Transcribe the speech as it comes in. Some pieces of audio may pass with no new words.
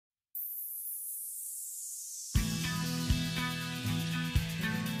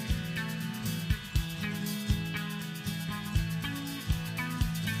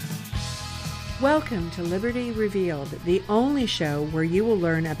Welcome to Liberty Revealed, the only show where you will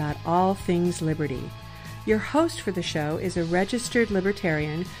learn about all things liberty. Your host for the show is a registered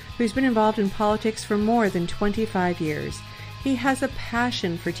libertarian who's been involved in politics for more than 25 years. He has a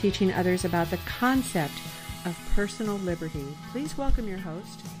passion for teaching others about the concept of personal liberty. Please welcome your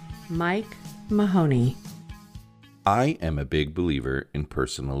host, Mike Mahoney. I am a big believer in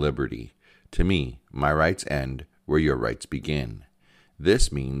personal liberty. To me, my rights end where your rights begin.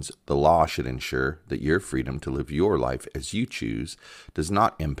 This means the law should ensure that your freedom to live your life as you choose does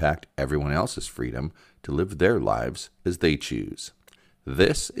not impact everyone else's freedom to live their lives as they choose.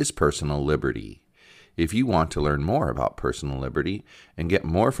 This is personal liberty. If you want to learn more about personal liberty and get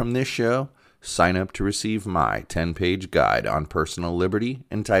more from this show, sign up to receive my 10-page guide on personal liberty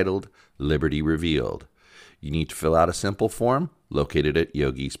entitled Liberty Revealed. You need to fill out a simple form located at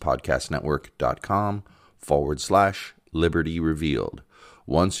YOGI'SpodcastNetwork.com/Liberty Revealed.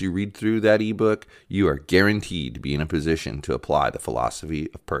 Once you read through that ebook, you are guaranteed to be in a position to apply the philosophy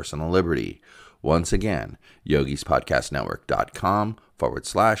of personal liberty. Once again,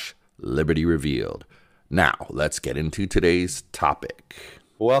 YOGI'SpodcastNetwork.com/Liberty Revealed. Now, let's get into today's topic.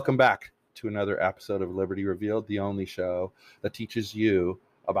 Welcome back to another episode of Liberty Revealed, the only show that teaches you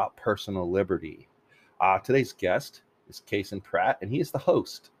about personal liberty. Today's guest is Cason Pratt, and he is the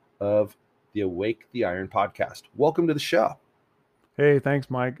host of the Awake the Iron podcast. Welcome to the show. Hey, thanks,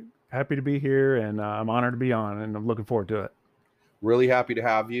 Mike. Happy to be here, and I'm honored to be on, and I'm looking forward to it. Really happy to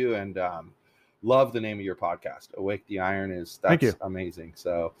have you, and love the name of your podcast. Awake the Iron that's amazing.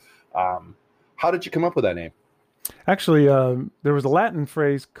 So, how did you come up with that name? Actually, there was a Latin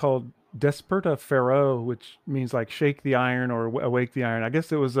phrase called Desperta Ferro, which means like shake the iron or awake the iron. I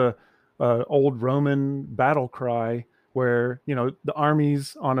guess it was a old Roman battle cry where, the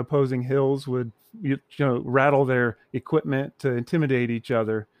armies on opposing hills would, rattle their equipment to intimidate each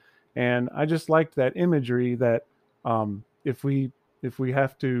other. And I just liked that imagery that if we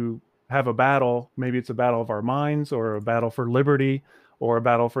have to have a battle, maybe it's a battle of our minds or a battle for liberty or a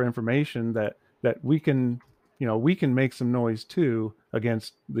battle for information, that we can make some noise too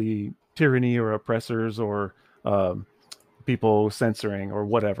against the tyranny or oppressors or people censoring or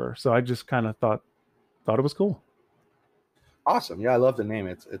whatever. So I just kind of thought it was cool. Awesome. Yeah, I love the name.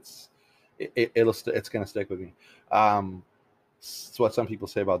 It's going to stick with me. It's what some people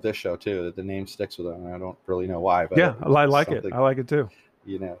say about this show too, that the name sticks with them. And I don't really know why, but yeah, I like it. I like it too.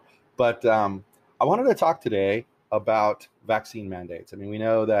 But I wanted to talk today about vaccine mandates. I mean, we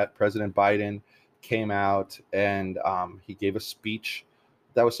know that President Biden came out and he gave a speech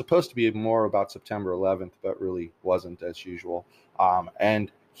that was supposed to be more about September 11th, but really wasn't, as usual.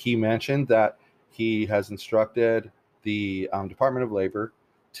 And he mentioned that he has instructed the Department of Labor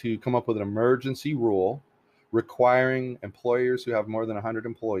to come up with an emergency rule requiring employers who have more than 100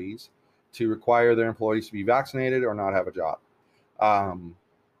 employees to require their employees to be vaccinated or not have a job.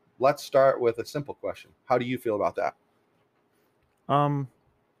 Let's start with a simple question. How do you feel about that?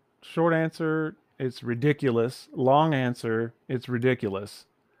 Short answer, it's ridiculous. Long answer, it's ridiculous.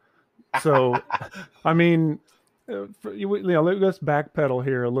 So, I mean, let's backpedal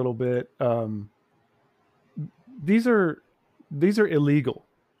here a little bit. These are illegal.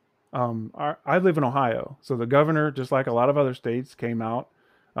 I live in Ohio, so the governor, just like a lot of other states, came out,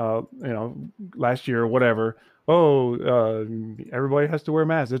 last year or whatever. Everybody has to wear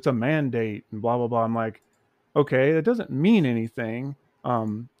masks. It's a mandate and blah, blah, blah. I'm like, okay, that doesn't mean anything.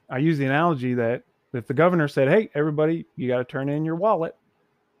 I use the analogy that if the governor said, hey, everybody, you got to turn in your wallet.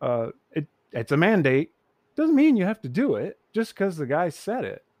 It's a mandate. Doesn't mean you have to do it just because the guy said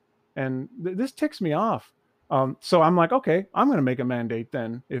it. And this ticks me off. So I'm like, okay, I'm going to make a mandate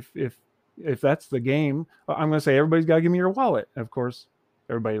then. If that's the game, I'm going to say, everybody's got to give me your wallet. And of course,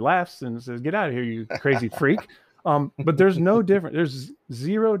 everybody laughs and says, get out of here, you crazy freak. But there's no difference. There's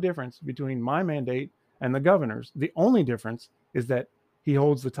zero difference between my mandate and the governor's. The only difference is that he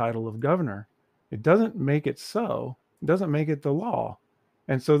holds the title of governor. It doesn't make it so. It doesn't make it the law.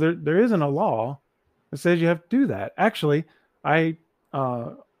 And so there isn't a law that says you have to do that. Actually, I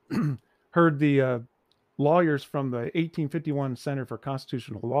heard the lawyers from the 1851 Center for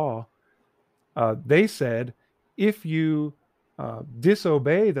Constitutional Law, they said, if you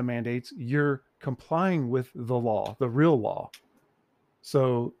disobey the mandates, you're complying with the law, the real law.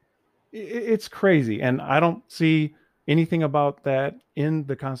 So it's crazy. And I don't see anything about that in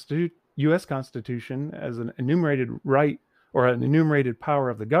the U.S. Constitution as an enumerated right or an enumerated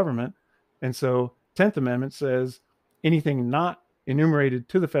power of the government. And so 10th Amendment says anything not enumerated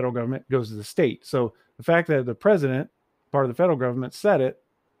to the federal government goes to the state. So the fact that the president, part of the federal government, said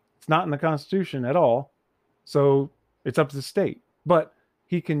it's not in the Constitution at all. So it's up to the state. But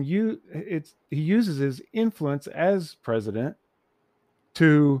he uses his influence as president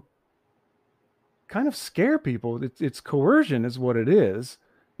to kind of scare people. It's coercion is what it is,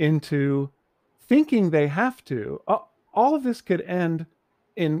 into thinking they have to. All of this could end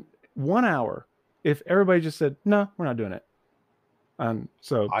in 1 hour if everybody just said, no, we're not doing it.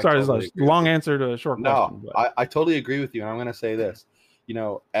 So I sorry, this totally is a agree with long you. answer to a short No, question, but I totally agree with you. And I'm going to say this,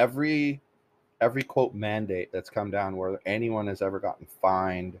 every quote mandate that's come down where anyone has ever gotten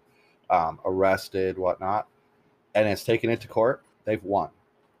fined, arrested, whatnot, and has taken it to court, they've won.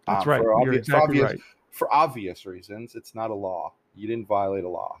 that's right. You're exactly right. For obvious reasons, it's not a law. You didn't violate a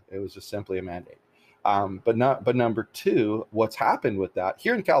law. It was just simply a mandate. But number two, what's happened with that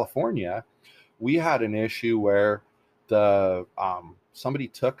here in California, we had an issue where the somebody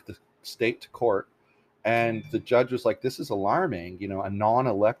took the state to court, and the judge was like, "This is alarming. A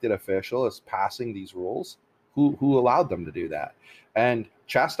non-elected official is passing these rules. Who allowed them to do that?" And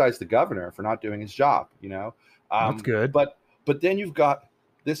chastised the governor for not doing his job. That's good. But then you've got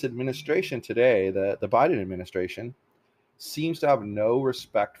this administration today, the Biden administration, seems to have no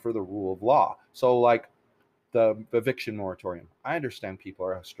respect for the rule of law. So like the eviction moratorium, I understand people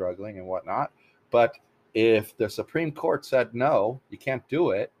are struggling and whatnot, but if the Supreme Court said no, you can't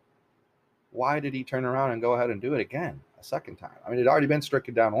do it, why did he turn around and go ahead and do it again a second time? I mean, it had already been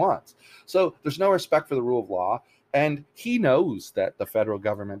stricken down once. So there's no respect for the rule of law. And he knows that the federal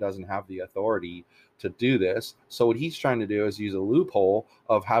government doesn't have the authority to do this. So what he's trying to do is use a loophole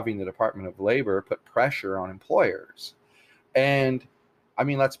of having the Department of Labor put pressure on employers. And I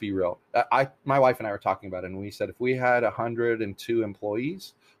mean, let's be real. My wife and I were talking about it, and we said if we had 102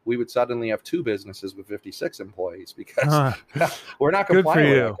 employees, we would suddenly have two businesses with 56 employees because we're not complying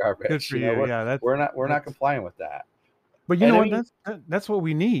with that garbage. Good for you. We're not complying with that. But you know what? That's what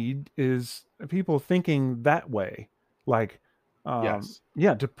we need is people thinking that way. Like, yes.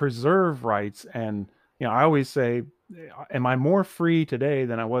 To preserve rights. And, I always say, am I more free today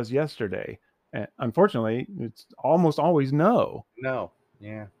than I was yesterday? And unfortunately, it's almost always no. No.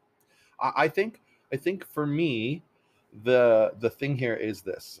 Yeah. I think for me, the thing here is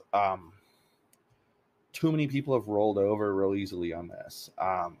this. Too many people have rolled over real easily on this.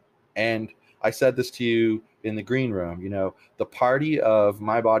 And I said this to you in the green room, the party of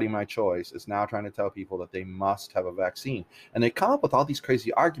my body, my choice is now trying to tell people that they must have a vaccine. And they come up with all these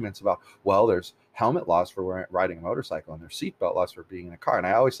crazy arguments about, well, there's helmet laws for riding a motorcycle and there's seatbelt laws for being in a car. And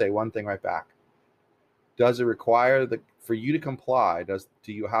I always say one thing right back. Does it require for you to comply? Do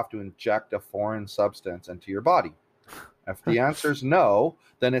you have to inject a foreign substance into your body? If the answer is no,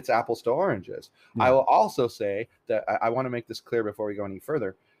 then it's apples to oranges. Yeah. I will also say that I want to make this clear before we go any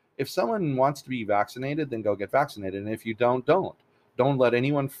further. If someone wants to be vaccinated, then go get vaccinated. And if you don't let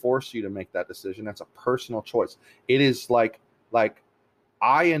anyone force you to make that decision. That's a personal choice. It is like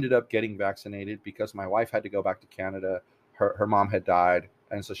I ended up getting vaccinated because my wife had to go back to Canada. Her mom had died.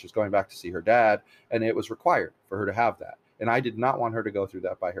 And so she was going back to see her dad, and it was required for her to have that. And I did not want her to go through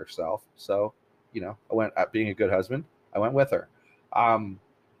that by herself. So, I went, being a good husband, I went with her.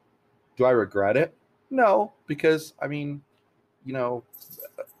 Do I regret it? No, because I mean,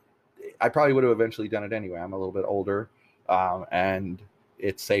 I probably would have eventually done it anyway. I'm a little bit older, and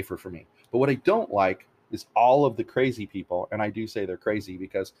it's safer for me. But what I don't like is all of the crazy people, and I do say they're crazy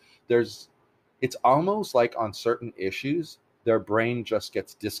because it's almost like on certain issues, their brain just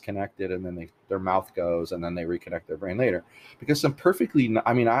gets disconnected and then their mouth goes and then they reconnect their brain later. Because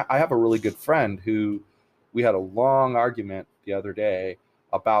I have a really good friend who we had a long argument the other day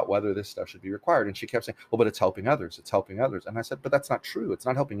about whether this stuff should be required. And she kept saying, well, but it's helping others. It's helping others. And I said, but that's not true. It's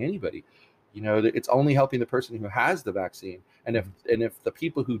not helping anybody. It's only helping the person who has the vaccine. And if the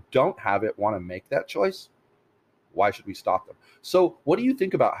people who don't have it want to make that choice, why should we stop them? So what do you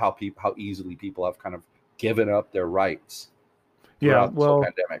think about how easily people have kind of given up their rights? Yeah, well,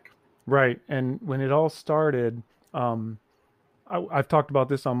 pandemic. Right. And when it all started, I've talked about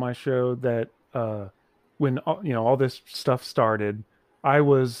this on my show that when all this stuff started, I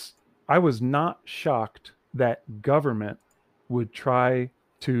was not shocked that government would try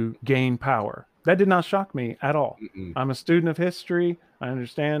to gain power. That did not shock me at all. Mm-mm. I'm a student of history. I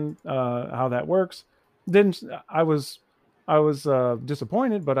understand how that works. I was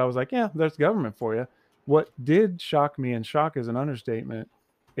disappointed, but I was like, yeah, there's government for you. What did shock me, and shock is an understatement,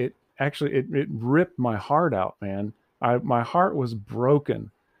 it ripped my heart out, man. My heart was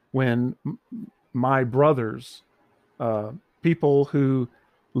broken when my brothers, people who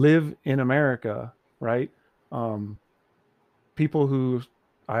live in America, right? People who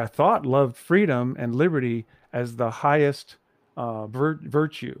I thought loved freedom and liberty as the highest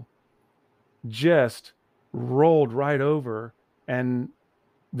virtue, just rolled right over and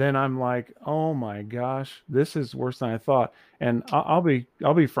then I'm like, oh my gosh, this is worse than I thought. And I'll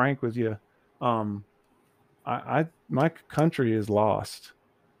be frank with you. Um, my country is lost.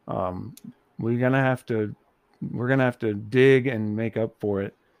 Um, we're gonna have to we're gonna have to dig and make up for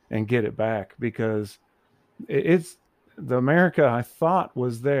it and get it back, because it's the America I thought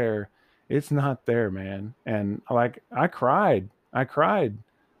was there. It's not there, man. And like I cried,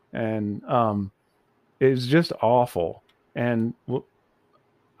 and it was just awful. And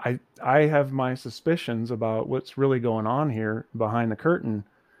I have my suspicions about what's really going on here behind the curtain,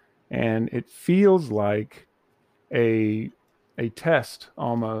 and it feels like a a test,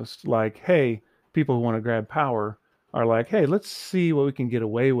 almost like, hey, people who want to grab power are like, hey, let's see what we can get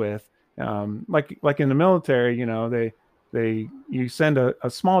away with. Like in the military, they you send a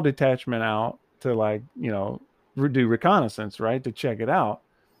small detachment out to, like, do reconnaissance, right, to check it out,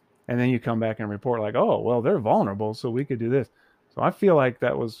 and then you come back and report like, oh, well, they're vulnerable, so we could do this. So I feel like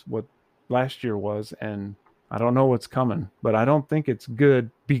that was what last year was, and I don't know what's coming, but I don't think it's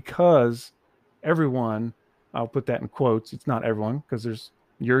good, because everyone, I'll put that in quotes, it's not everyone, because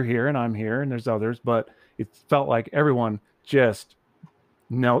you're here and I'm here and there's others, but it felt like everyone just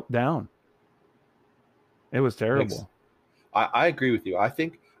knelt down. It was Makes terrible. I agree with you. I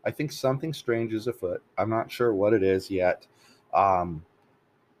think something strange is afoot. I'm not sure what it is yet. Um,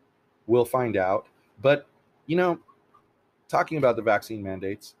 we'll find out. But you know, talking about the vaccine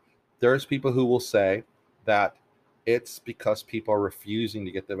mandates, there's people who will say that it's because people are refusing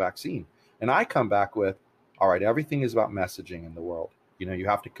to get the vaccine. And I come back with, all right, everything is about messaging in the world. You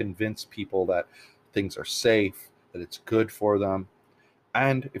have to convince people that things are safe, that it's good for them.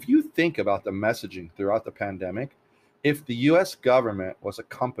 And if you think about the messaging throughout the pandemic, if the US government was a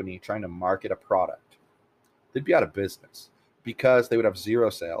company trying to market a product, they'd be out of business, because they would have zero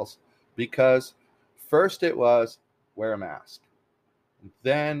sales. Because first it was wear a mask,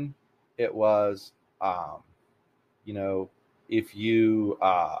 then it was, um, you know, if you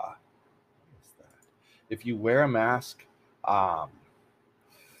if you wear a mask, um,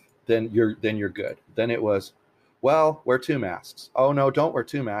 then you're good. Then it was, well, wear two masks. Oh no, don't wear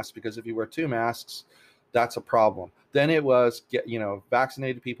two masks, because if you wear two masks, that's a problem. Then it was,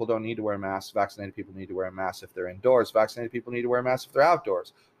 vaccinated people don't need to wear masks. Vaccinated people need to wear a mask if they're indoors. Vaccinated people need to wear a mask if they're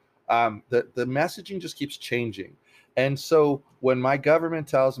outdoors. The messaging just keeps changing. And so when my government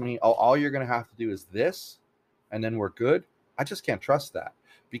tells me, oh, all you're going to have to do is this, and then we're good, I just can't trust that,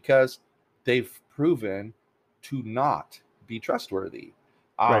 because they've proven to not be trustworthy.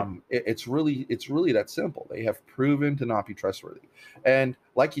 Right. It's really that simple. They have proven to not be trustworthy. And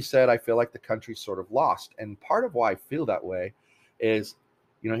like you said, I feel like the country's sort of lost. And part of why I feel that way is,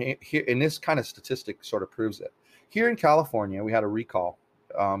 here, and this kind of statistic sort of proves it. Here in California, we had a recall,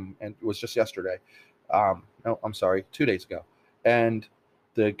 and it was just yesterday. No, I'm sorry, 2 days ago. And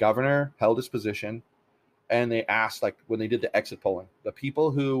the governor held his position, and they asked, like, when they did the exit polling, the people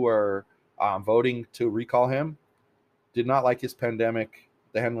who were voting to recall him did not like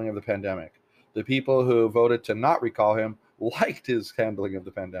the handling of the pandemic. The people who voted to not recall him liked his handling of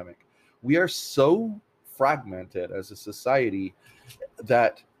the pandemic. We are so fragmented as a society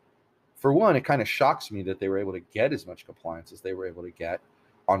that, for one, it kind of shocks me that they were able to get as much compliance as they were able to get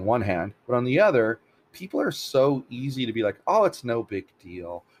on one hand, but on the other, people are so easy to be like, oh, it's no big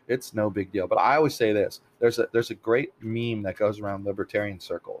deal. It's no big deal. But I always say this: there's a great meme that goes around libertarian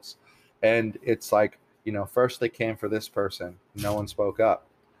circles, and it's like, first they came for this person, no one spoke up.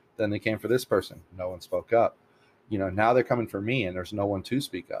 Then they came for this person, no one spoke up. Now they're coming for me, and there's no one to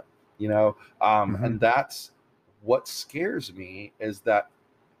speak up. Hmm. And that's what scares me, is that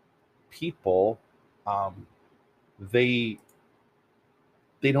people, um, they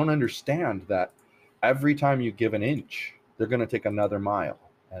they don't understand that every time you give an inch, they're going to take another mile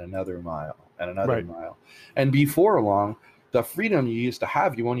and another mile and another Right. mile. And before long, the freedom you used to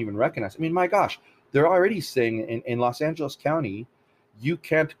have, you won't even recognize. I mean, my gosh, they're already saying in Los Angeles County, you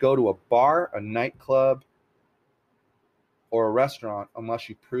can't go to a bar, a nightclub, or a restaurant unless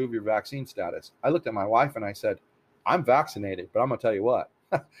you prove your vaccine status. I looked at my wife and I said, I'm vaccinated, but I'm going to tell you what,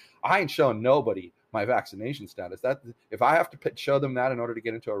 I ain't showing nobody my vaccination status. That if I have to show them that in order to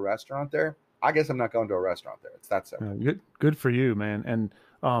get into a restaurant there, I guess I'm not going to a restaurant there. It's that simple. Good for you, man. And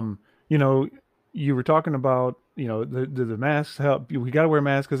you know, you were talking about, the masks help. We got to wear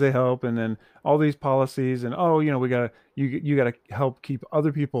masks because they help, and then all these policies, and oh, we got to you got to help keep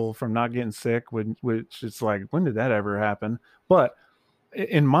other people from not getting sick. Which it's like, when did that ever happen? But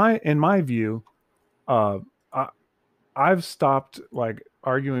in my view, uh, I, I've stopped like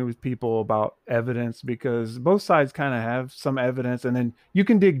arguing with people about evidence, because both sides kind of have some evidence, and then you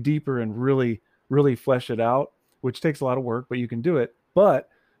can dig deeper and really, really flesh it out, which takes a lot of work, but you can do it. But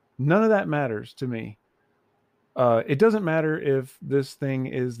None of that matters to me. It doesn't matter if this thing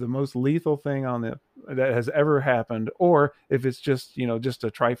is the most lethal thing that has ever happened, or if it's just, just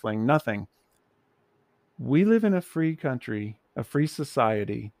a trifling nothing. We live in a free country, a free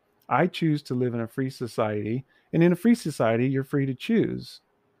society. I choose to live in a free society, and in a free society, you're free to choose.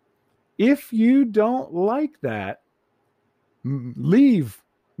 If you don't like that, leave,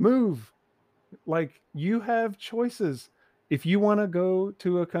 move. Like, you have choices. If you want to go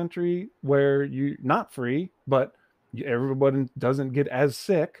to a country where you're not free, but everybody doesn't get as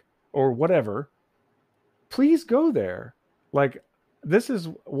sick or whatever, please go there. Like, this is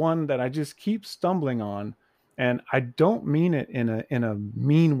one that I just keep stumbling on, and I don't mean it in a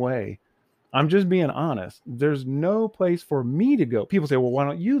mean way. I'm just being honest. There's no place for me to go. People say, well, why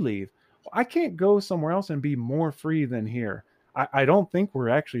don't you leave? Well, I can't go somewhere else and be more free than here. I don't think we're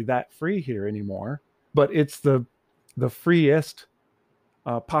actually that free here anymore, but it's the freest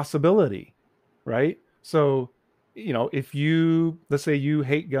possibility, right? So, if let's say you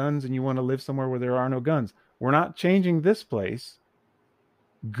hate guns and you want to live somewhere where there are no guns, we're not changing this place.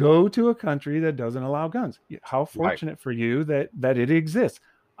 Go to a country that doesn't allow guns. How fortunate for you that it exists.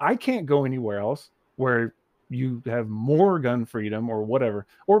 I can't go anywhere else where you have more gun freedom or whatever.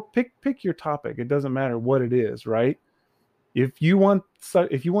 Or pick your topic. It doesn't matter what it is, right? If you want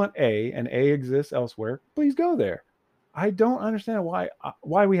A and A exists elsewhere, please go there. I don't understand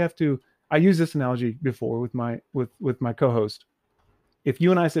why we have to. I used this analogy before with my co-host. If you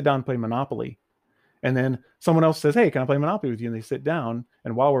and I sit down and play Monopoly, and then someone else says, hey, can I play Monopoly with you? And they sit down,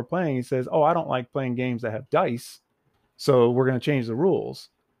 and while we're playing, he says, oh, I don't like playing games that have dice, so we're going to change the rules.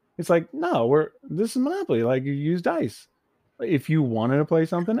 It's like, no, this is Monopoly. Like, you use dice. If you wanted to play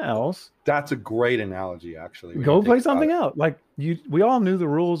something else, that's a great analogy, actually. Go play something else. Like, we all knew the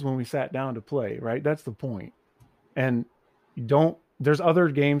rules when we sat down to play, right? That's the point. And there's other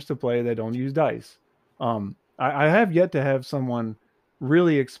games to play that don't use dice. I have yet to have someone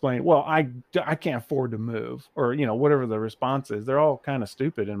really explain, well, I can't afford to move, or, whatever the response is. They're all kind of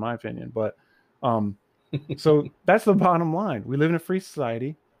stupid in my opinion. But so that's the bottom line. We live in a free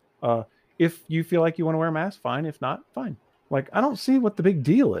society. If you feel like you want to wear a mask, fine. If not, fine. Like, I don't see what the big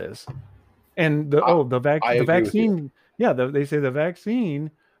deal is. And the vaccine, they say the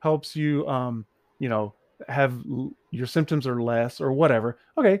vaccine helps you, have your symptoms are less or whatever.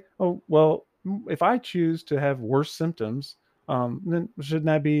 Okay. Oh, well, if I choose to have worse symptoms, then shouldn't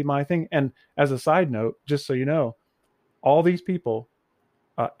that be my thing? And as a side note, just so you know, all these people,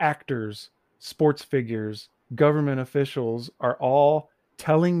 actors, sports figures, government officials are all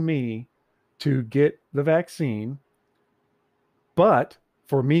telling me to get the vaccine. But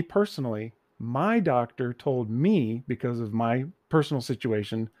for me personally, my doctor told me, because of my personal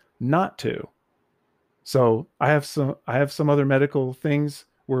situation, not to. So I have some other medical things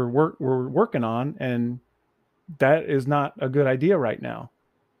we're working on, and that is not a good idea right now.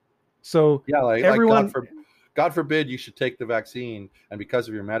 So yeah, everyone, God forbid you should take the vaccine and because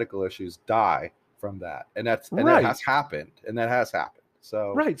of your medical issues die from that, and that has happened,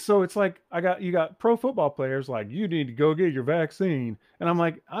 So right, so it's like you got pro football players like, you need to go get your vaccine, and I'm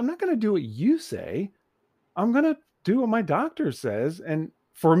like, I'm not going to do what you say. I'm going to do what my doctor says. And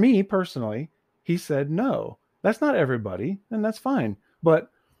for me personally, he said no. That's not everybody, and that's fine.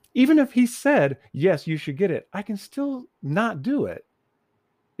 But even if he said, yes, you should get it, I can still not do it.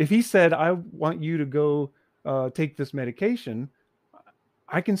 If he said, I want you to go take this medication,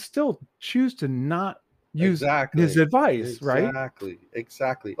 I can still choose to not use his advice, right?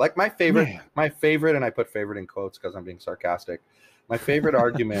 Exactly. Like my favorite, and I put favorite in quotes because I'm being sarcastic. My favorite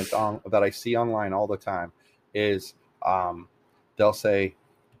argument that I see online all the time is they'll say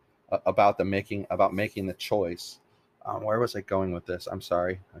about making the choice. Where was I going with this? I'm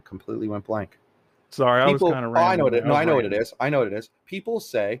sorry, I completely went blank. Sorry, I was kind of rambling. I know it. No, I know what it is. I know what it is. People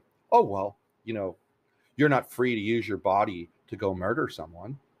say, "Oh well, you're not free to use your body to go murder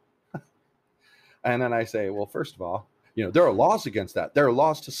someone." And then I say, well, first of all, there are laws against that. There are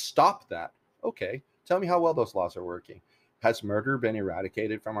laws to stop that. Okay, tell me how well those laws are working. Has murder been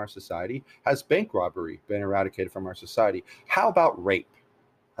eradicated from our society? Has bank robbery been eradicated from our society? How about rape?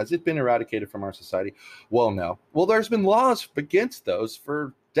 Has it been eradicated from our society? Well, no. Well, there's been laws against those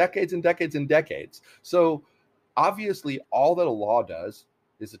for decades and decades and decades. So obviously, all that a law does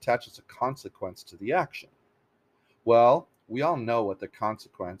is attaches a consequence to the action. Well, we all know what the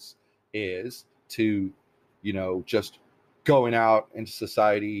consequence is to, just going out into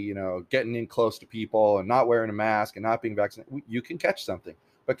society, getting in close to people and not wearing a mask and not being vaccinated. You can catch something,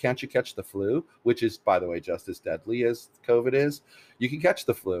 but can't you catch the flu, which is, by the way, just as deadly as COVID is? You can catch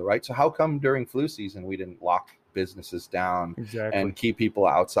the flu, right? So how come during flu season we didn't lock businesses down Exactly. and keep people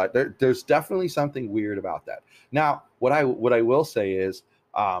outside. There's definitely something weird about that. Now, what I will say is,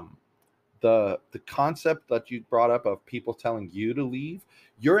 the concept that you brought up of people telling you to leave,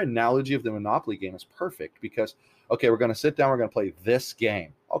 your analogy of the Monopoly game is perfect, because okay, we're going to sit down, we're going to play this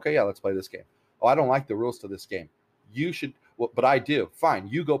game. Okay, yeah, let's play this game. Oh, I don't like the rules to this game. You should, well, but I do. Fine,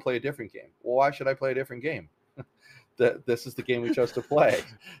 you go play a different game. Well, why should I play a different game? This is the game we chose to play.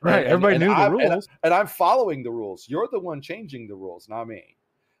 Right. Everybody knew the rules. And I'm following the rules. You're the one changing the rules, not me.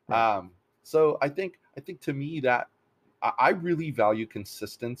 Right. So I think to me that I really value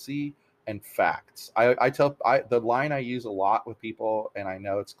consistency and facts. The line I use a lot with people, and I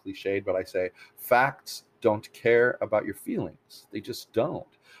know it's cliched, but I say facts don't care about your feelings. They just don't.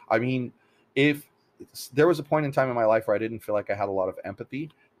 I mean, if there was a point in time in my life where I didn't feel like I had a lot of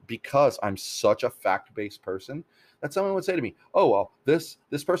empathy because I'm such a fact-based person, that someone would say to me, oh, well, this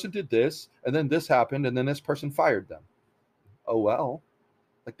person did this, and then this happened, and then this person fired them. Oh, well,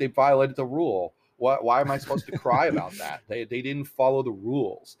 like they violated the rule. Why am I supposed to cry about that? They didn't follow the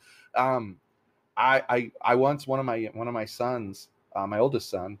rules. I once, one of my sons, my oldest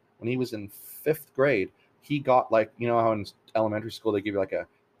son, when he was in 5th grade, he got, like, you know how in elementary school they give you like a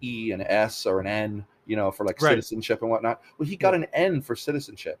E, an S, or an N, you know, for like citizenship and whatnot. Well, he got an N for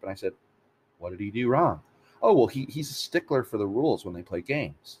citizenship, and I said, what did he do wrong? Oh, well, he's a stickler for the rules when they play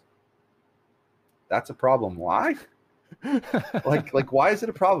games. That's a problem. Why? like why is it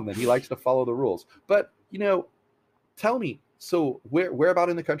a problem that he likes to follow the rules? But, you know, tell me, so where about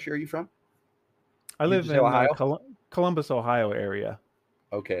in the country are you from? I live in Ohio? Columbus, Ohio area.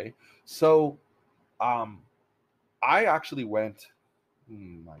 Okay. So I actually went,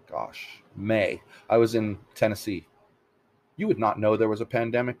 my gosh, May. I was in Tennessee. You would not know there was a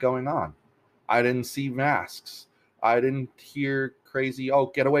pandemic going on. I didn't see masks. I didn't hear crazy, oh,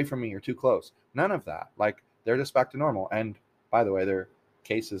 get away from me, you're too close. None of that. Like, they're just back to normal. And by the way, their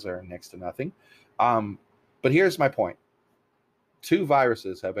cases are next to nothing. But here's my point. 2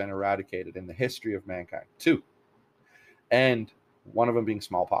 viruses have been eradicated in the history of mankind. 2. And one of them being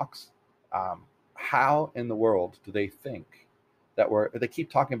smallpox. How in the world do they think that they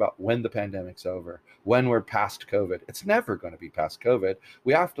keep talking about when the pandemic's over, when we're past COVID? It's never going to be past COVID.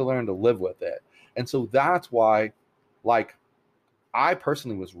 We have to learn to live with it. And so that's why, like, I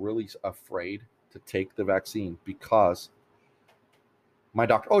personally was really afraid to take the vaccine, because my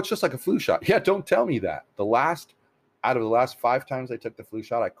doctor, oh, it's just like a flu shot. Yeah, don't tell me that. Out of the last 5 times I took the flu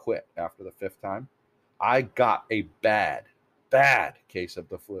shot, I quit after the 5th time. I got a bad case of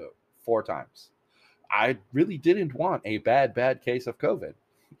the flu 4 times. I really didn't want a bad case of COVID.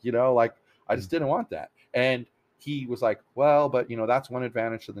 You know, like, I just didn't want that. And he was like, well, but, you know, that's one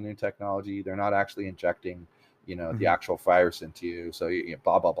advantage to the new technology. They're not actually injecting, you know, the actual virus into you. So, you know,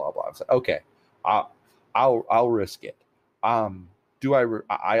 blah, blah, blah, blah. I was like, okay, I'll risk it. I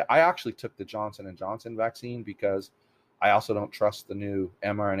actually took the Johnson & Johnson vaccine because I also don't trust the new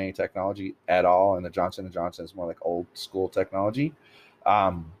mRNA technology at all. And the Johnson & Johnson is more like old school technology.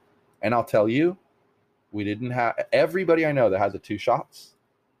 And I'll tell you, we didn't have, everybody I know that had the 2 shots,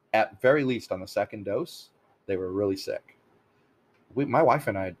 at very least on the 2nd dose, they were really sick. My wife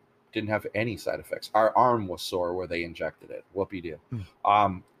and I didn't have any side effects. Our arm was sore where they injected it. Whoopie-doo.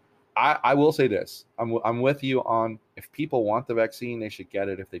 I will say this. I'm with you on, if people want the vaccine, they should get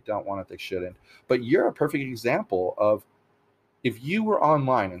it. If they don't want it, they shouldn't. But you're a perfect example of, if you were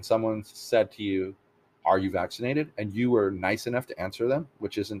online and someone said to you, are you vaccinated? And you were nice enough to answer them,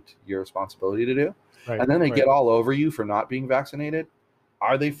 which isn't your responsibility to do. Right, and then they get all over you for not being vaccinated.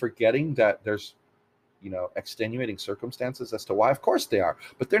 Are they forgetting that there's, you know, extenuating circumstances as to why? Of course they are.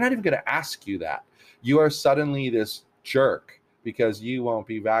 But they're not even going to ask you that. You are suddenly this jerk because you won't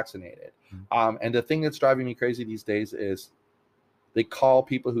be vaccinated. And the thing that's driving me crazy these days is they call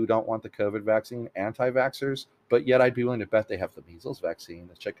people who don't want the COVID vaccine anti-vaxxers, but yet I'd be willing to bet they have the measles vaccine,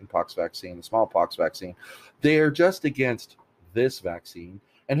 the chickenpox vaccine, the smallpox vaccine. They're just against this vaccine.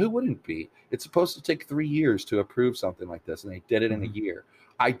 And who wouldn't be? It's supposed to take 3 years to approve something like this, and they did it in a year.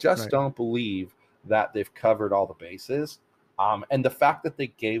 I just don't believe that they've covered all the bases. And the fact that they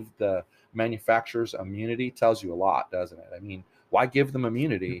gave the manufacturers immunity tells you a lot, doesn't it? I mean, why give them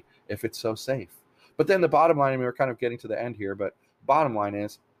immunity if it's so safe? But then the bottom line, I mean, we're kind of getting to the end here, but bottom line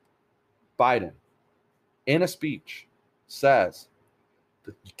is Biden, in a speech, says,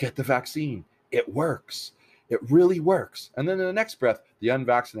 get the vaccine. It works. It really works. And then in the next breath, the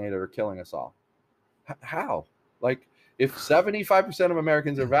unvaccinated are killing us all. How? Like, if 75% of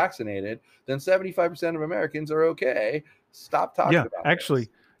Americans are vaccinated, then 75% of Americans are okay. Stop talking about actually, this.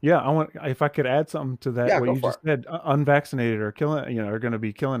 Yeah, I want, if I could add something to that, what you just said, unvaccinated are killing, you know, are going to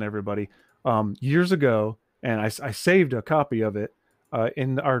be killing everybody. Years ago, and I saved a copy of it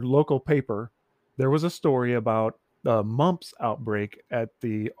in our local paper. There was a story about the mumps outbreak at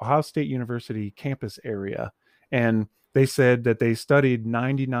the Ohio State University campus area, and they said that they studied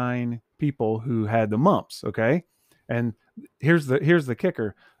 99 people who had the mumps. Okay, and here's the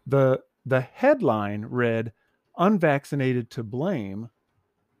kicker: the headline read "Unvaccinated to blame"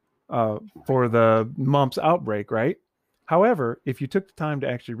 for the mumps outbreak, right? However, if you took the time to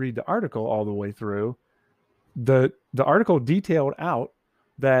actually read the article all the way through, the article detailed out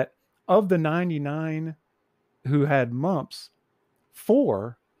that of the 99 who had mumps,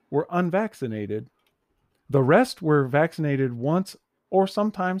 4 were unvaccinated. The rest were vaccinated once or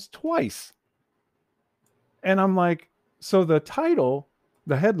sometimes twice. And I'm like, so the title,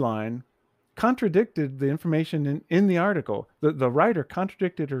 the headline, contradicted the information in the article. The writer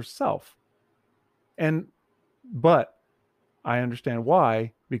contradicted herself. But I understand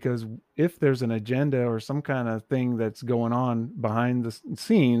why, because if there's an agenda or some kind of thing that's going on behind the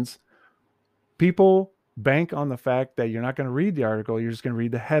scenes, people bank on the fact that you're not going to read the article, you're just going to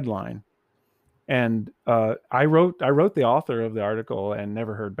read the headline. And I wrote the author of the article and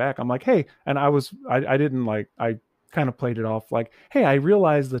never heard back. I'm like, hey, and I didn't like, I kind of played it off like, hey, I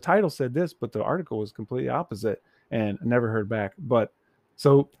realized the title said this, but the article was completely opposite, and never heard back. But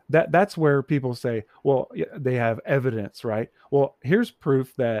so that's where people say, well, they have evidence, right? Well, here's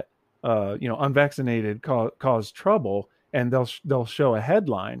proof that unvaccinated cause trouble, and they'll show a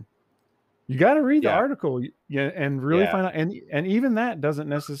headline. You got to read the article, and really find out. And even that doesn't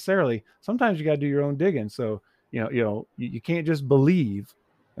necessarily. Sometimes you got to do your own digging. So you can't just believe.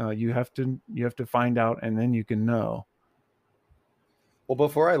 You have to find out, and then you can know. Well,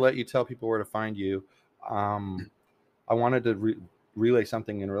 before I let you tell people where to find you, I wanted to relay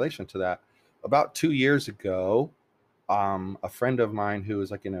something in relation to that. About 2 years ago, a friend of mine who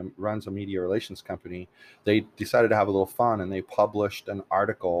is runs a media relations company, they decided to have a little fun, and they published an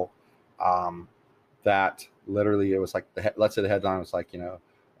article that literally, it was like let's say the headline was like,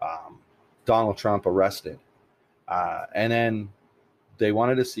 Donald Trump arrested, and then they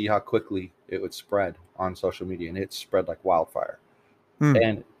wanted to see how quickly it would spread on social media, and it spread like wildfire.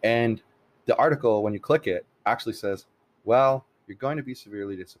 And the article, when you click it, actually says, well, you're going to be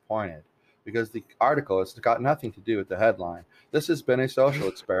severely disappointed, because the article has got nothing to do with the headline. This has been a social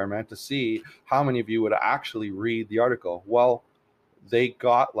experiment to see how many of you would actually read the article. Well, they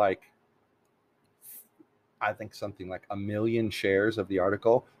got I think something like 1 million shares of the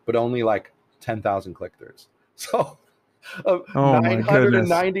article, but only like 10,000 click-throughs. So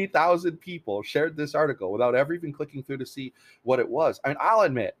 990,000 people shared this article without ever even clicking through to see what it was. I mean, I'll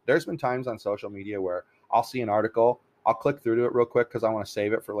admit, there's been times on social media where I'll see an article, I'll click through to it real quick because I want to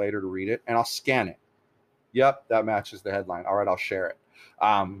save it for later to read it, and I'll scan it. Yep, that matches the headline. All right, I'll share it.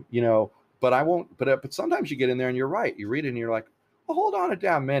 But I won't. But sometimes you get in there and you're right. You read it and you're like, well, hold on a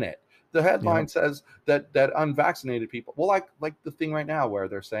damn minute. The headline says that unvaccinated people. Well, like the thing right now where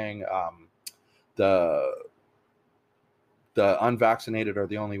they're saying the unvaccinated are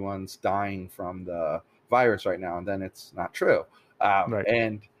the only ones dying from the virus right now, and then it's not true. Right.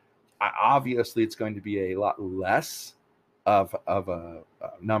 And obviously, it's going to be a lot less of a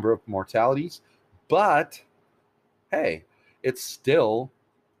number of mortalities, but hey, it's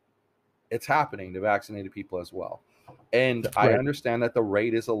happening to vaccinated people as well. And I understand that the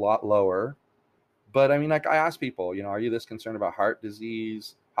rate is a lot lower, but I mean, like, I ask people, are you this concerned about heart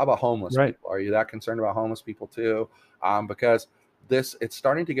disease? How about homeless people? Are you that concerned about homeless people too? Because it's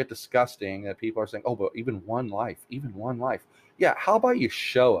starting to get disgusting that people are saying, oh, but even one life. Yeah. How about you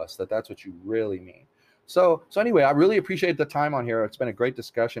show us that that's what you really mean? So anyway, I really appreciate the time on here. It's been a great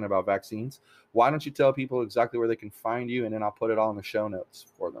discussion about vaccines. Why don't you tell people exactly where they can find you, and then I'll put it all in the show notes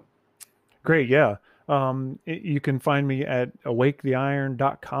for them. Great. Yeah. You can find me at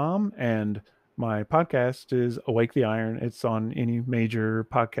awaketheiron.com, and my podcast is Awake the Iron. It's on any major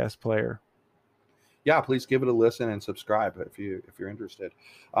podcast player. Yeah, please give it a listen and subscribe if you're interested.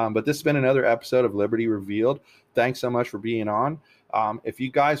 But this has been another episode of Liberty Revealed. Thanks so much for being on. If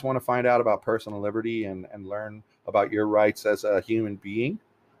you guys want to find out about personal liberty and learn about your rights as a human being,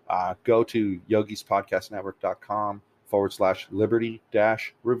 go to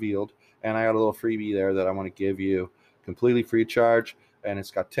yogispodcastnetwork.com/liberty-revealed. And I got a little freebie there that I want to give you completely free of charge. And it's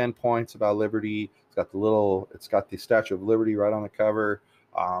got 10 points about liberty. It's got the Statue of Liberty right on the cover.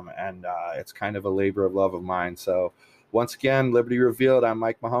 And it's kind of a labor of love of mine. So once again, Liberty Revealed, I'm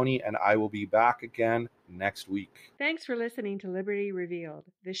Mike Mahoney, and I will be back again next week. Thanks for listening to Liberty Revealed,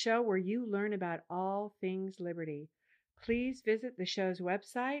 the show where you learn about all things liberty. Please visit the show's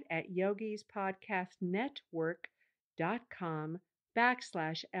website at YOGI'S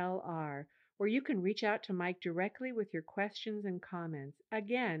podcastnetwork.com/LR, where you can reach out to Mike directly with your questions and comments.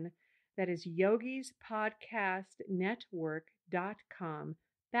 Again, that is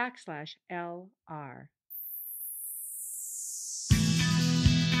yogispodcastnetwork.com/LR.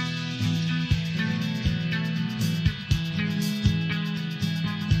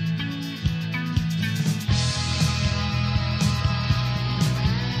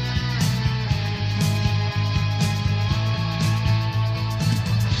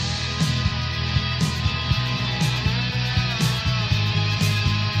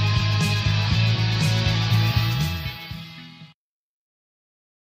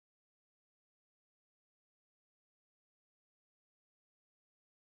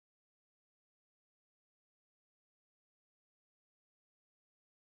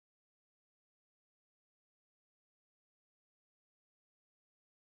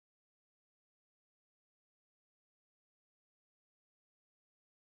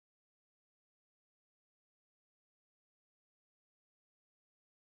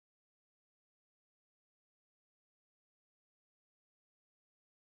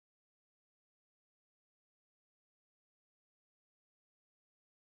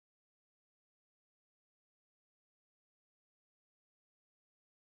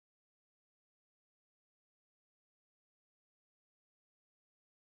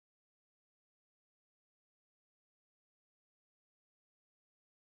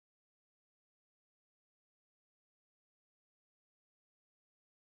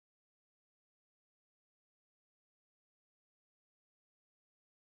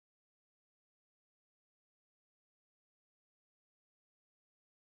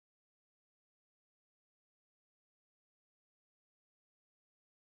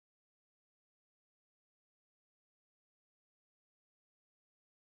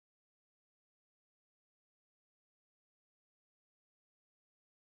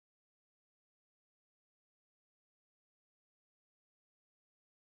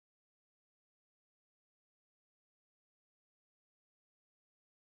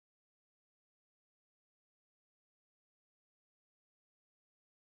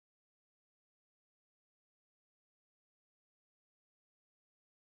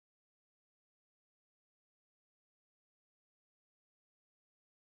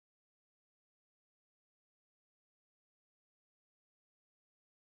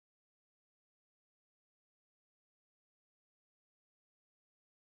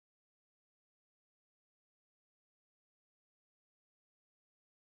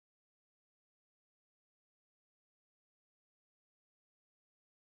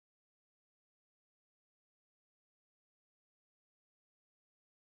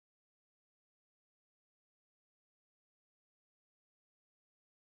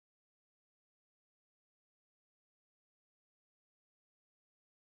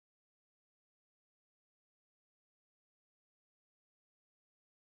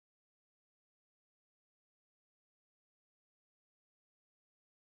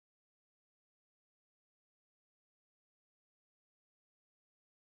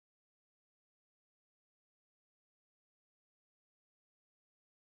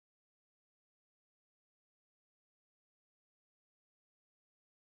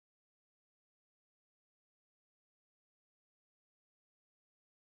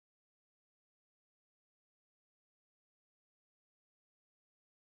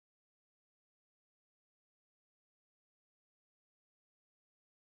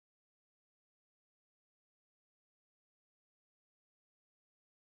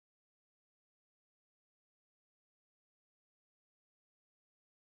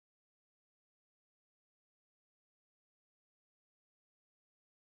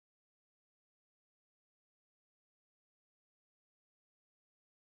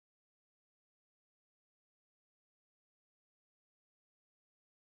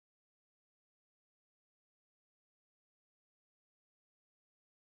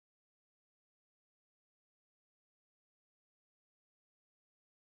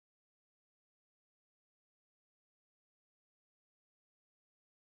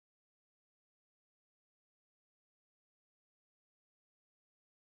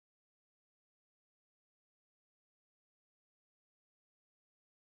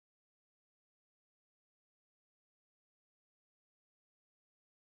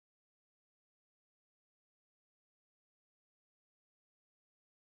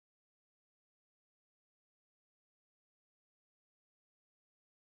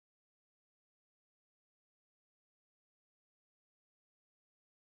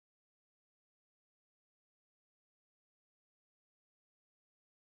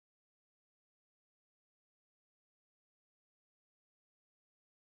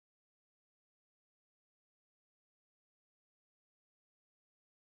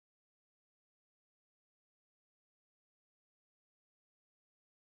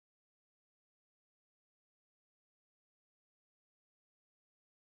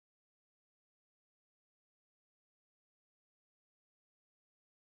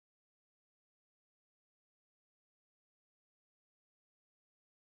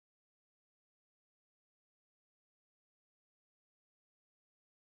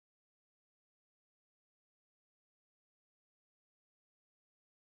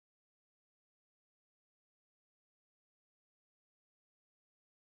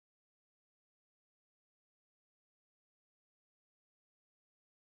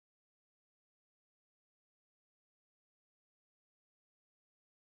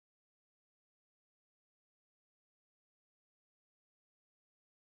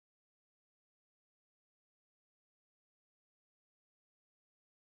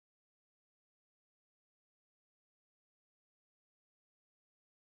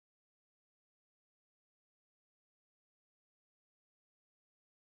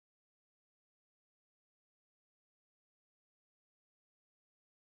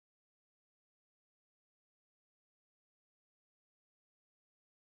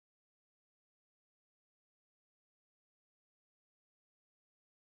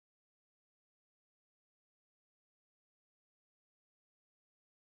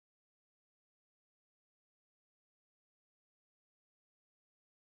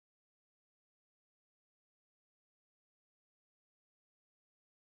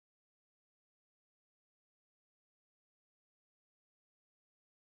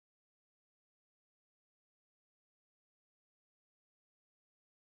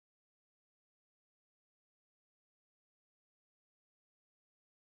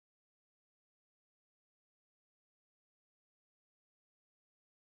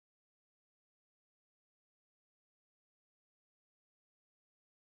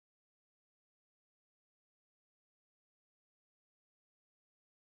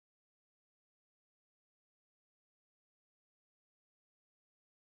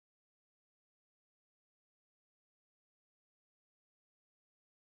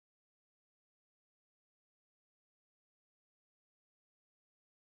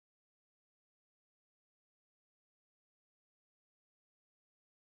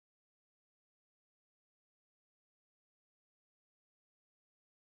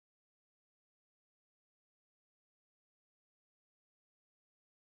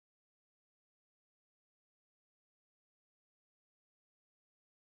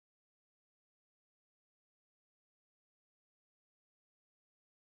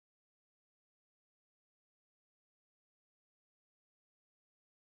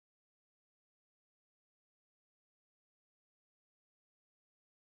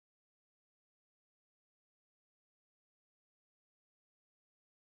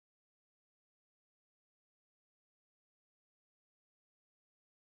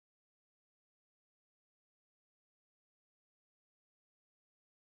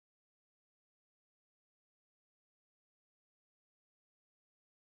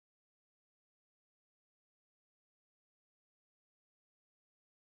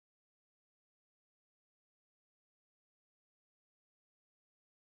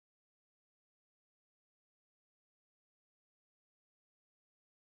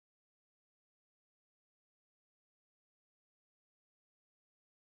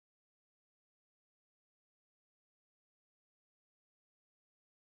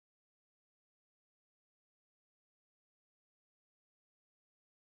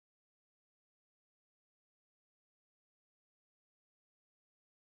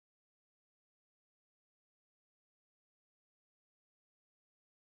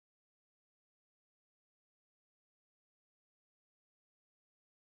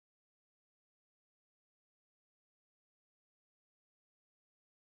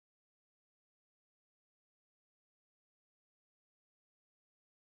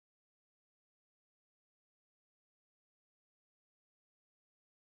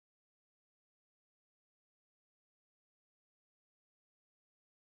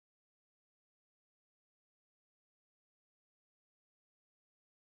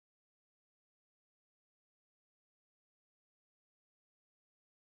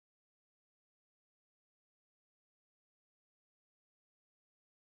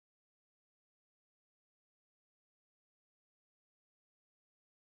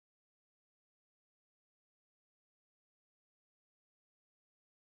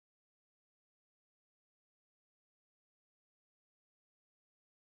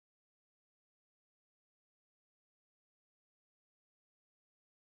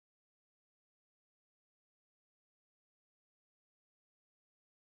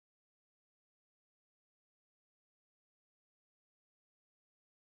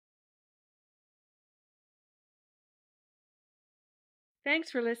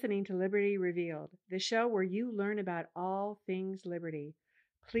 Thanks for listening to Liberty Revealed, the show where you learn about all things liberty.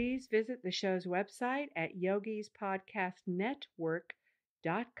 Please visit the show's website at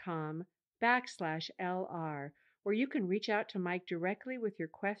yogispodcastnetwork.com/LR, where you can reach out to Mike directly with your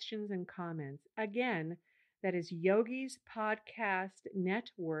questions and comments. Again, that is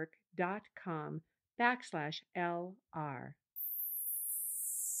yogi'spodcastnetwork.com/LR.